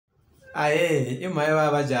Aye, imaya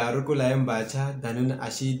baba jaru kula embacha danun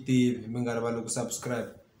ashiti mingaraba look subscribe.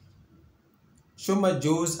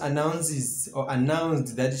 Madjozi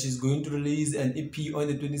announced that she's going to release an EP on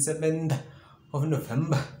the 27th of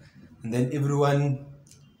November, and then everyone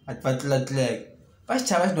at Patla like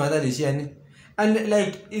Pashavash no other Lishian. And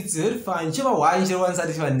like it's very fun. She why she wants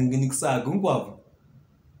satisfying Gungwa.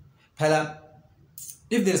 Pella,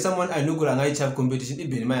 if there's someone I know going to have competition,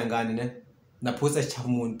 if in Mayengani, na posa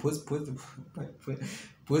chamun, posa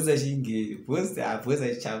shingi, posa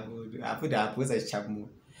chamun.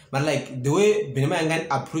 But like the way Mayengani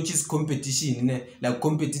approaches competition, like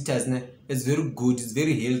competitors, is very good. It's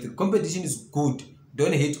very healthy. Competition is good.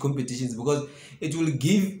 Don't hate competitions because it will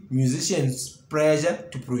give musicians pressure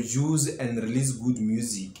to produce and release good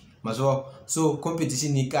music. So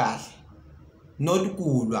competition is good. Not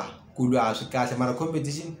kulwa, mara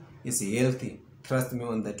competition is healthy. Trust me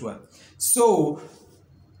on that one. So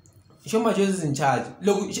Madjozi is in charge.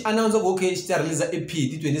 Look, she announced okay, she release the EP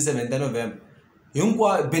the 27th of November.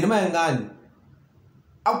 Yunkwa Mayengani.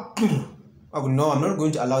 No, I'm not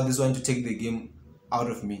going to allow this one to take the game out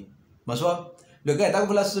of me. Maswa, look at that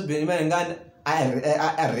Mayengani. I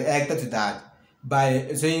reacted to that by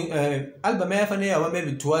saying album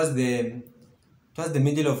maybe towards the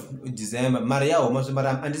middle of December. Maria almost, but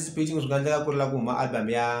I'm anticipating album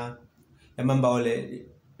ya Mambaole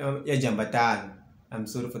ya Jambatan. I'm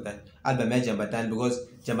sorry for that. Album ya Jambatan because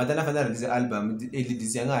Jambatan after release album early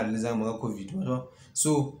this year release COVID.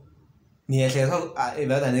 So ni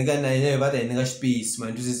about space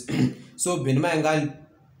man. So Mayengani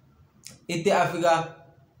ite Africa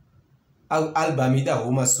album ita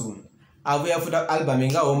home soon. I've put album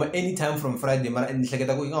inga home anytime from Friday. Mara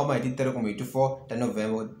nileketa ko inga home iti tere ko 24 ta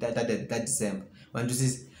November that December.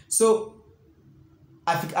 So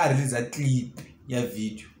Africa release a clip ya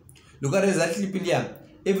video. Look at that clip here.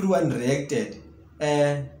 Everyone reacted.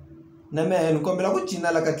 Na man kombela ku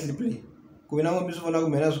China la ka clip le. Ku mina ngombi swi vona ku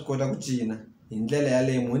mina swi kota ku China. Hi ndlela ya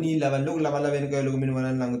le moni lava loko lava laveni ka loko mina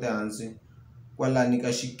vona languta hansi. Kwalani ka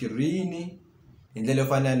xikirini.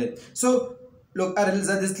 So look, I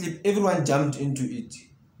released this clip, everyone jumped into it.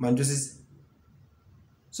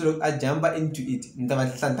 So look, I jump into it.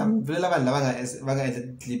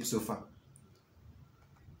 Clip so far.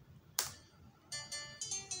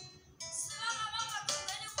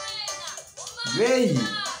 Hey,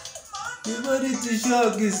 you ready to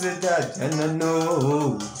shock is that? And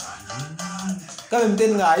no. Come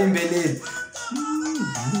then I believe.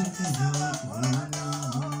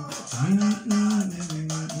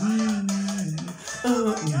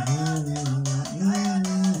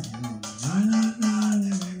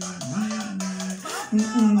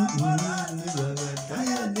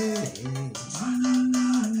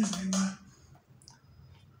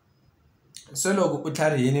 So look,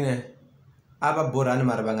 utari aba borani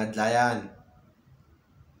marabanga dlayani.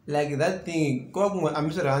 Like that thing,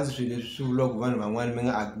 I'm sure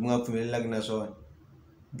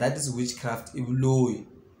that is witchcraft. Ibloy,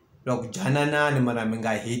 look, janana ni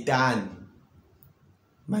maramenga hitan.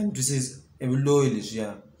 Man, this is ibloy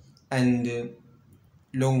and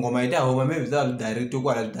longo my dad, maybe that director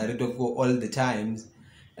all the times.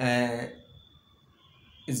 It's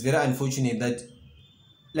very unfortunate that,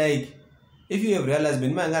 like, if you have realized,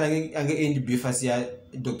 I'm going to end beef as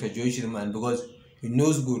Dr. Joyce man because he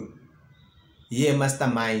knows good. He a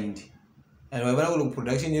mastermind, and whenever look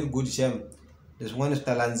production is good, shame. There's one is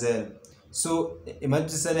Talanzel. So imagine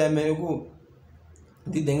say I'm going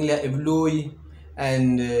to denglia evloy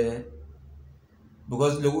and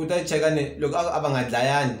because look uta chekane look abanga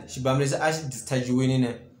dlayan shibamlesa ash discharge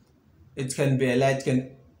it can be a light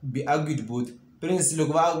can be argued both. Prince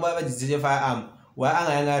look ba discharge firearm. Why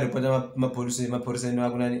anga report ma police no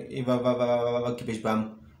akuna keep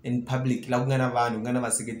bam in public la kungana vanhu kungana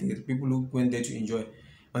vaseketeri people who went there to enjoy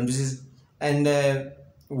and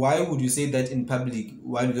why would you say that in public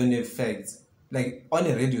while you don't have facts like on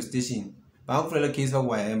a radio station but case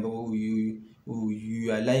you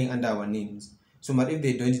are lying under our names so but if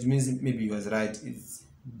they don't it means maybe you was right it's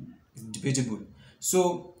debatable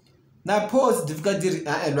so now pause difficulty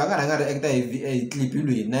and react a clip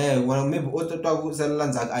now maybe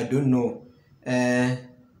I don't know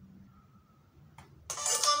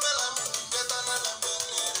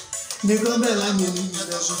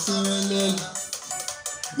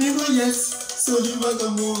yes soli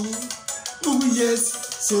Makamu yes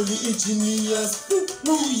soli genius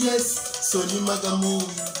yes soli Makamu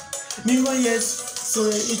yes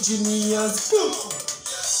soli genius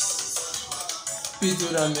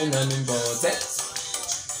Pitura mena nimbote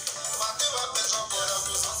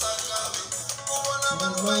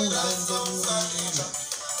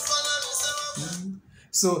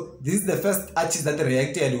So this is the first artist that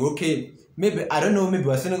reacted. Okay, maybe I don't know. Maybe I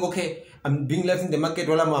was feeling okay. I'm being left in the market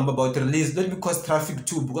while I'm about to release. Not because traffic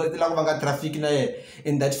too, because the got traffic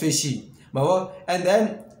in that fashion. And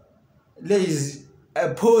then there is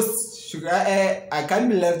a post. I can't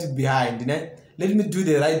be left behind. Let me do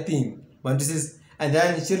the right thing. And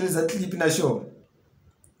then she released a clip in a show.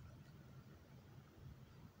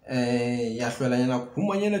 Ya hlola yana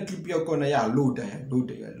khumanyana clip ya kona ya loader.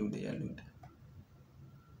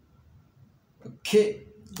 Okay,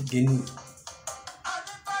 again.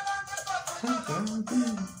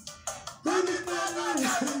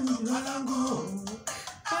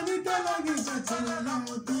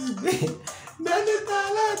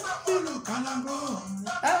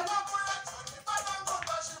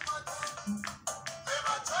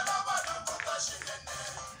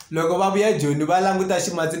 Loko va vuya Joni va languta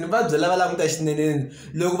ximatsini va byela va languta xineneni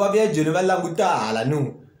loko va vuya Joni va languta hala no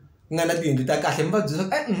ku nga na tiyindlu ta kahle mi va byela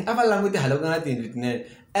a va languti hala ku nga na tiyindlu tinene.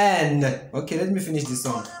 And okay, let me finish this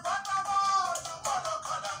song.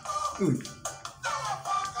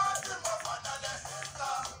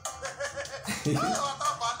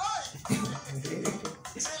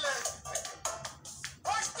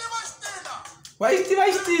 Why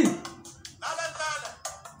still?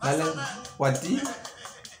 What?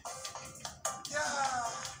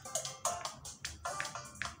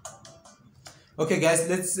 Okay guys,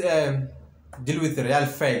 let's deal with the real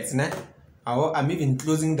facts. I'm even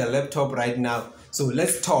closing the laptop right now. So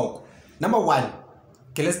let's talk. Number one,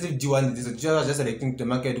 okay, let's leave G1. This is just reacting to the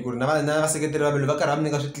market.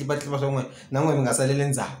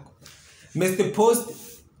 Mr. Post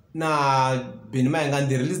na Benny Mayengani,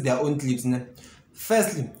 they release their own clips.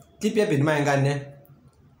 Firstly, clip ya Benny Mayengani,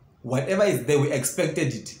 whatever is there, we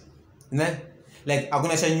expected it. Like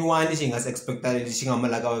akuna shanyuani she has expected it. She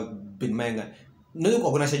ngamala Benny Mayengani. No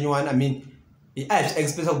akuna shanyuani. I mean, I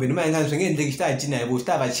expect Benny Mayengani so ngeke ngishita China yebo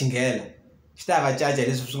shita chingela. Shita charge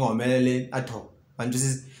leswi swi ngomelele at all.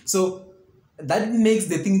 So that makes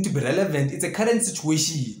the thing to be relevant. It's a current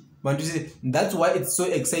situation. That's why it's so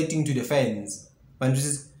exciting to the fans.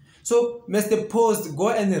 So Mr. Post go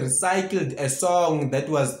and recycled a song that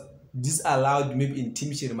was disallowed maybe in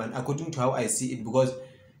Team Shirman according to how I see it, because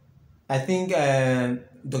I think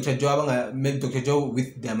Dr. Joe maybe Dr. Joe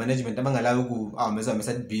with their management our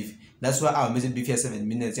message beef. That's why our message beef here 7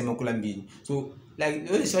 minutes. So like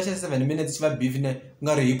 7 minutes beef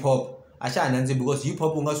hip hop. Because hip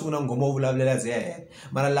hop ungasunguna ngoma ovulavulela ziya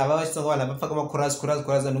mara lava va Xitsonga lava faka ma chorus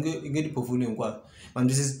and nge phofuni hinkwayo.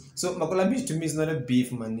 So Makulambi to me is not a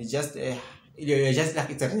beef, man. It's just you're just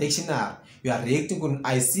like, it's a reaction now. You are reacting on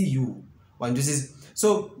I see you.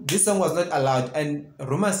 So this song was not allowed, and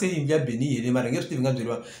Roma saying yeah Beni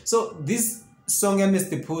so this song I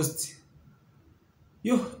missed the post.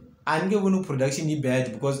 I'm gonna production ni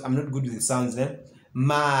bad because I'm not good with the sounds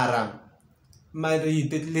mara my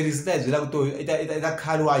lyrics I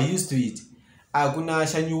used to it. Akuna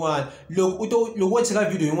shanyuan look watch that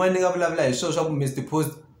video you want to so Mr.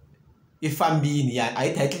 Post if I'm being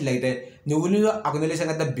I title like that no one acknowledge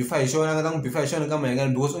that before I show before I show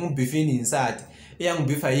Mayengani because beefing inside young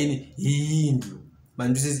before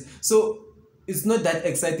man so it's not that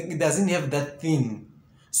exciting. It doesn't have that thing.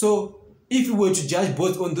 So if you were to judge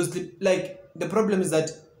both on those, like the problem is that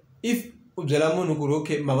if okay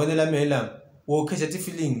mavonela mela or catch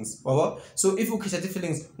feelings, so if you catch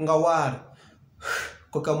feelings ngawar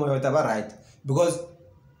right, because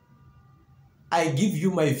I give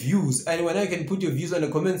you my views, and when I can put your views on the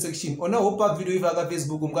comment section on a video if I got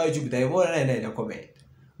Facebook comment.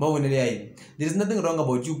 There is nothing wrong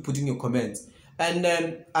about you putting your comments, and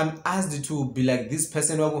I'm asked to be like this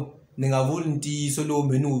person ningavuli solo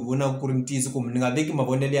menu vona ku ri ntiyiso kumbe ni nga veki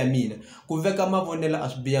mavonelo ya mina ku veka mavonelo a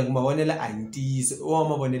swi biyangi mavonelo a hi ntiyiso o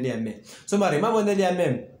mavonelo ya mina. So mara hi mavonelo ya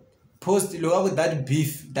mina post loko ku that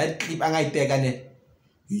beef that clip anga yi teka ne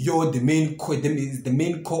you're the main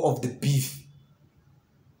core of the beef,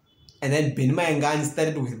 and then Benny Mayengani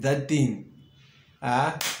started with that thing.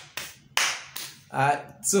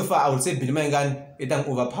 So far I would say Benny Mayengani it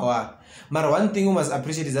overpower. But one thing we must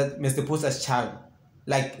appreciate is that Mr. Post has charm.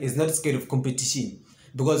 Like he's not scared of competition,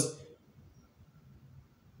 because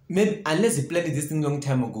maybe unless he played this thing long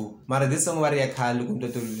time ago. Mara this song very akale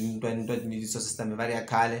system very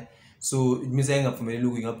akale. So it means saying up for me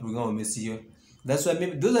looking up Messi. That's why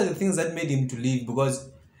maybe those are the things that made him to leave, because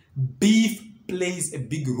beef plays a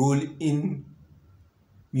big role in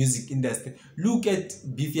music industry. Look at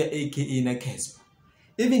Beef aka Nakesp.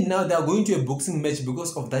 Even now they are going to a boxing match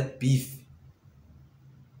because of that beef.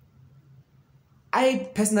 I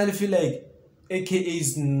personally feel like AKA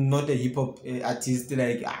is not a hip hop artist.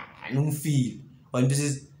 Like I don't feel And this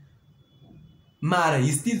is Mara,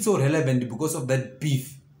 he's still so relevant because of that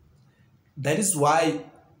beef. That is why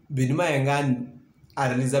Mayengani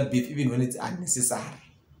release a beef even when it's unnecessary.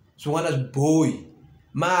 So one as boy,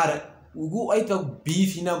 Mara, who I talk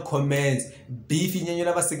beef in our comments, beef in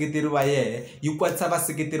your secretary by you quite have a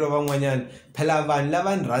secretary of one Pelavan,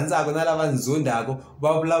 Lavan, Ranzago, Lavan Zundago,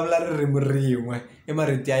 Babla Rimrim,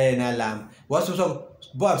 Emaritia and Alam. What's so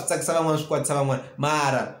Bob Stack 7 squad 7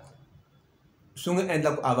 Mara. Soon end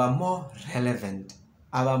up our more relevant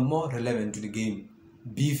to the game.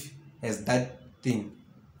 Beef has that thing.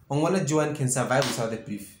 On one Joan can survive without the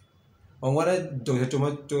beef. On one Dr.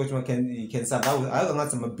 Tomato can survive I don't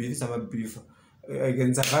want some beef. I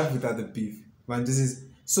can survive without the beef. Man, this is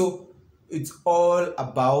so it's all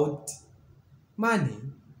about money.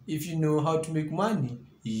 If you know how to make money,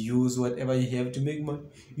 use whatever you have to make money.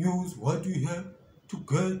 Use what you have to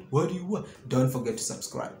get what you want. Don't forget to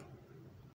subscribe.